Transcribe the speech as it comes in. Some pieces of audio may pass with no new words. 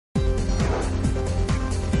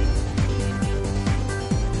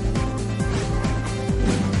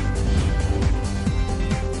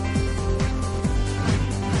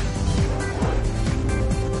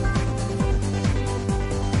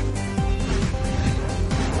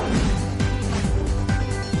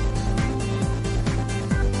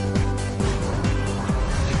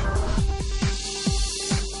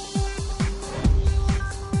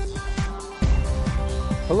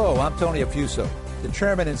Hello, I'm Tony Affuso, the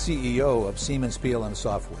Chairman and CEO of Siemens PLM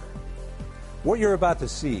Software. What you're about to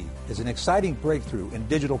see is an exciting breakthrough in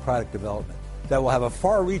digital product development that will have a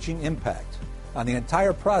far-reaching impact on the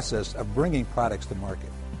entire process of bringing products to market.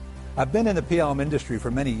 I've been in the PLM industry for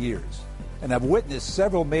many years, and I've witnessed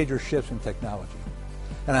several major shifts in technology.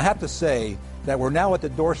 And I have to say that we're now at the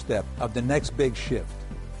doorstep of the next big shift.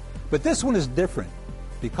 But this one is different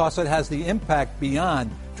because it has the impact beyond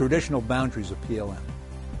traditional boundaries of PLM.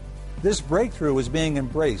 This breakthrough is being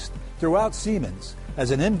embraced throughout Siemens as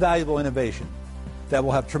an invaluable innovation that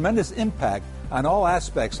will have tremendous impact on all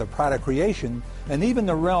aspects of product creation and even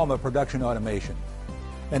the realm of production automation.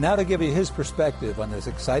 And now to give you his perspective on this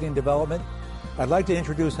exciting development, I'd like to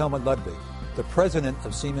introduce Helmut Ludwig, the president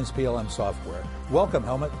of Siemens PLM Software. Welcome,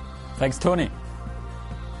 Helmut. Thanks, Tony.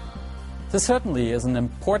 This certainly is an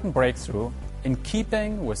important breakthrough in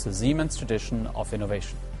keeping with the Siemens tradition of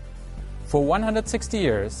innovation. For 160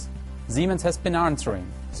 years, Siemens has been answering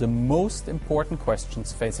the most important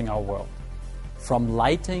questions facing our world. From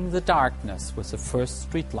lighting the darkness with the first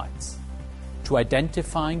streetlights, to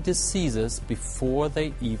identifying diseases before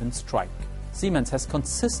they even strike, Siemens has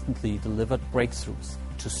consistently delivered breakthroughs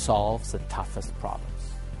to solve the toughest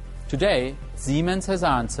problems. Today, Siemens has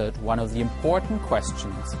answered one of the important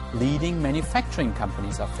questions leading manufacturing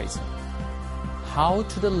companies are facing: how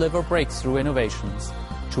to deliver breakthrough innovations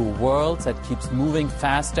to a world that keeps moving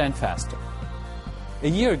faster and faster. A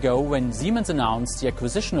year ago, when Siemens announced the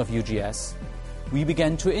acquisition of UGS, we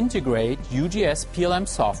began to integrate UGS PLM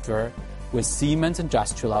software with Siemens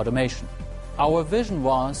Industrial Automation. Our vision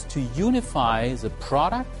was to unify the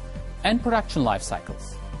product and production life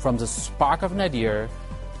cycles, from the spark of an idea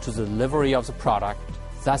to the delivery of the product,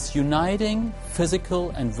 thus uniting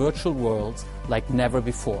physical and virtual worlds like never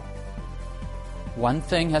before. One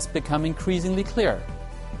thing has become increasingly clear: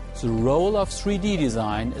 the role of 3D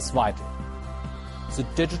design is vital. The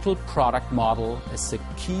digital product model is the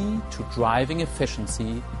key to driving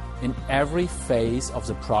efficiency in every phase of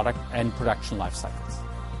the product and production life cycles.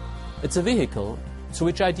 It's a vehicle through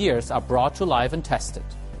which ideas are brought to life and tested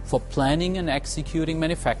for planning and executing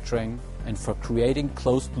manufacturing and for creating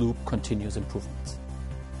closed-loop continuous improvements.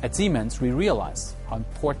 At Siemens, we realize how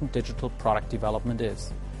important digital product development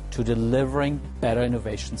is to delivering better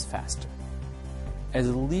innovations faster. As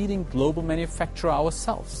a leading global manufacturer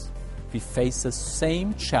ourselves, we face the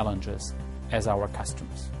same challenges as our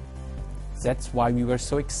customers. That's why we were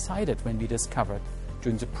so excited when we discovered,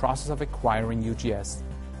 during the process of acquiring UGS,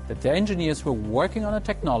 that the engineers were working on a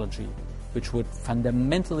technology which would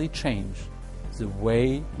fundamentally change the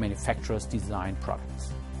way manufacturers design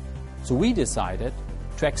products. So we decided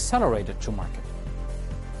to accelerate it to market.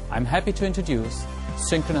 I'm happy to introduce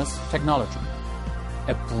Synchronous technology,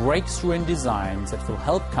 a breakthrough in design that will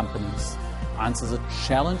help companies answer the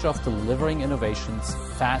challenge of delivering innovations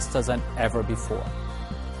faster than ever before.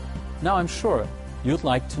 Now I'm sure you'd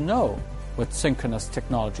like to know what Synchronous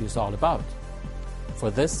technology is all about. For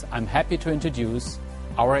this, I'm happy to introduce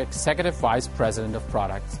our Executive Vice President of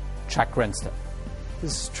Products, Chuck Grinstead.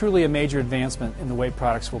 This is truly a major advancement in the way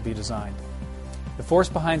products will be designed. The force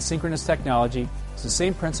behind Synchronous technology is the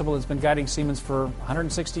same principle that's been guiding Siemens for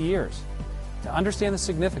 160 years. To understand the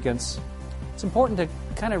significance, it's important to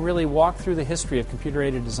kind of really walk through the history of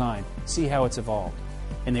computer-aided design, see how it's evolved.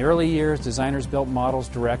 In the early years, designers built models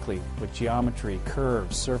directly with geometry,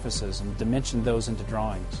 curves, surfaces, and dimensioned those into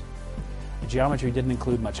drawings. The geometry didn't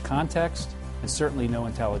include much context and certainly no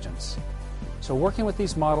intelligence. So working with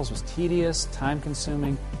these models was tedious,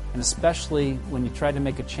 time-consuming, and especially when you tried to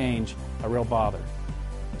make a change, a real bother.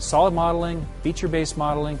 Solid modeling, feature-based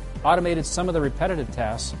modeling automated some of the repetitive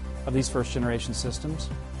tasks of these first-generation systems.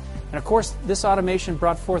 And of course, this automation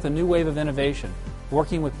brought forth a new wave of innovation,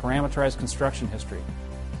 working with parameterized construction history.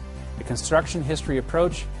 The construction history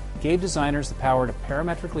approach gave designers the power to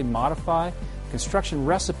parametrically modify the construction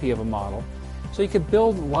recipe of a model so you could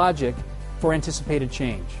build logic for anticipated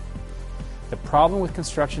change. The problem with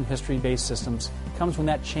construction history-based systems comes when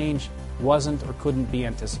that change wasn't or couldn't be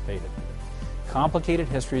anticipated. Complicated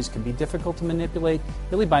histories can be difficult to manipulate,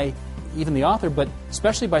 really by even the author, but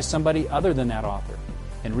especially by somebody other than that author.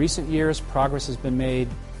 In recent years, progress has been made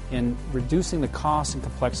in reducing the cost and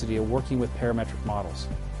complexity of working with parametric models.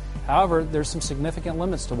 However, there's some significant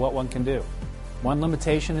limits to what one can do. One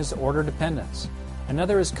limitation is order dependence.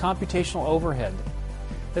 Another is computational overhead.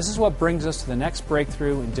 This is what brings us to the next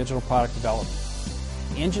breakthrough in digital product development.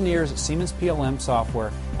 Engineers at Siemens PLM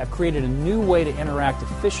Software have created a new way to interact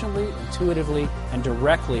efficiently, intuitively, and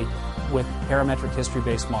directly with parametric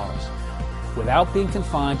history-based models, without being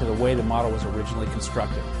confined to the way the model was originally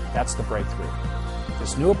constructed. That's the breakthrough.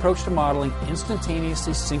 This new approach to modeling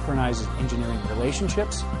instantaneously synchronizes engineering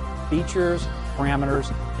relationships, features,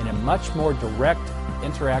 parameters in a much more direct,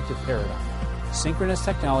 interactive paradigm. Synchronous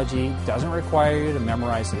technology doesn't require you to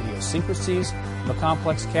memorize the idiosyncrasies of a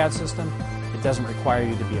complex CAD system. It doesn't require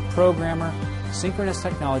you to be a programmer. Synchronous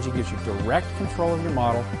technology gives you direct control of your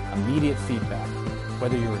model, immediate feedback.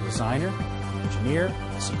 Whether you're a designer, an engineer,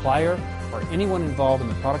 a supplier, or anyone involved in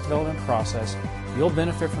the product development process, you'll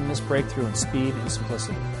benefit from this breakthrough in speed and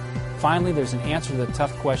simplicity. Finally, there's an answer to the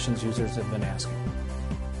tough questions users have been asking.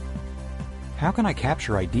 How can I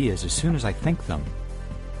capture ideas as soon as I think them?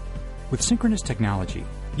 With synchronous technology,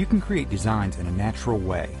 you can create designs in a natural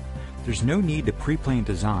way. There's no need to pre-plan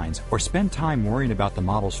designs or spend time worrying about the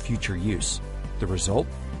model's future use. The result?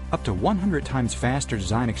 Up to 100 times faster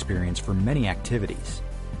design experience for many activities.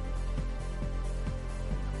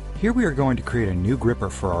 Here we are going to create a new gripper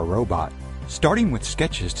for our robot. Starting with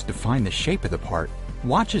sketches to define the shape of the part,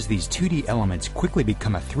 watch as these 2D elements quickly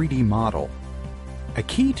become a 3D model. A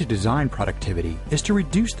key to design productivity is to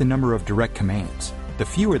reduce the number of direct commands. The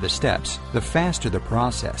fewer the steps, the faster the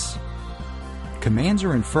process. Commands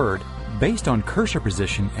are inferred based on cursor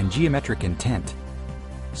position and geometric intent.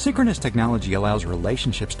 Synchronous technology allows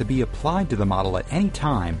relationships to be applied to the model at any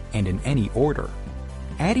time and in any order.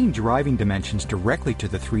 Adding driving dimensions directly to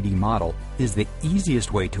the 3D model is the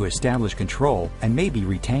easiest way to establish control and may be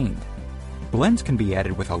retained. Blends can be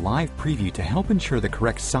added with a live preview to help ensure the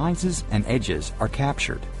correct sizes and edges are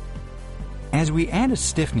captured. As we add a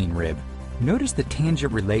stiffening rib, notice the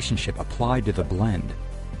tangent relationship applied to the blend.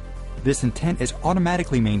 This intent is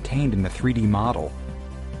automatically maintained in the 3D model.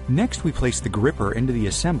 Next, we place the gripper into the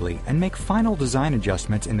assembly and make final design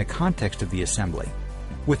adjustments in the context of the assembly.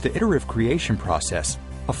 With the iterative creation process,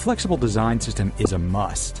 a flexible design system is a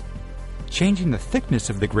must. Changing the thickness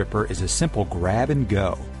of the gripper is a simple grab and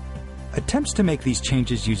go. Attempts to make these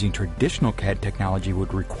changes using traditional CAD technology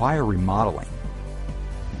would require remodeling.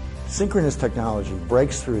 Synchronous technology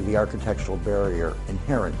breaks through the architectural barrier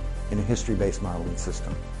inherent in a history-based modeling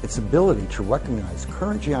system. Its ability to recognize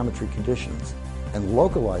current geometry conditions and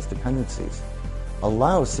localize dependencies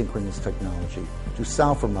allows synchronous technology to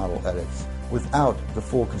solve for model edits without the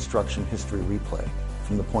full construction history replay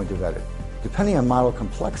from the point of edit. Depending on model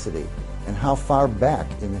complexity and how far back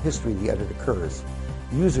in the history the edit occurs,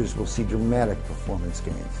 users will see dramatic performance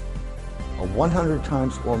gains. A 100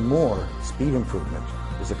 times or more speed improvement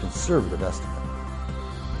is a conservative estimate.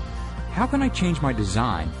 How can I change my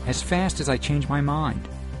design as fast as I change my mind?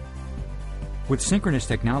 With synchronous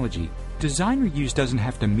technology, design reuse doesn't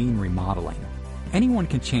have to mean remodeling. Anyone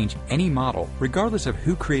can change any model, regardless of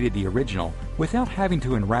who created the original, without having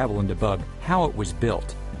to unravel and debug how it was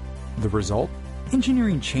built. The result?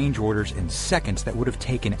 Engineering change orders in seconds that would have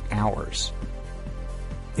taken hours.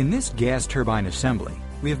 In this gas turbine assembly,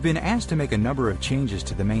 we have been asked to make a number of changes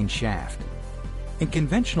to the main shaft. In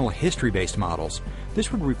conventional history-based models,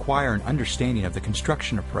 this would require an understanding of the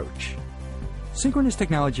construction approach. Synchronous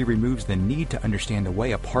technology removes the need to understand the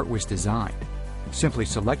way a part was designed. Simply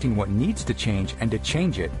selecting what needs to change and to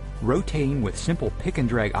change it, rotating with simple pick and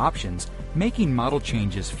drag options, making model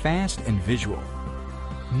changes fast and visual.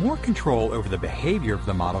 More control over the behavior of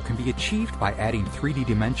the model can be achieved by adding 3D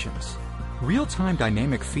dimensions. Real-time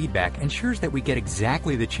dynamic feedback ensures that we get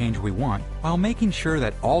exactly the change we want while making sure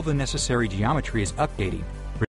that all the necessary geometry is updating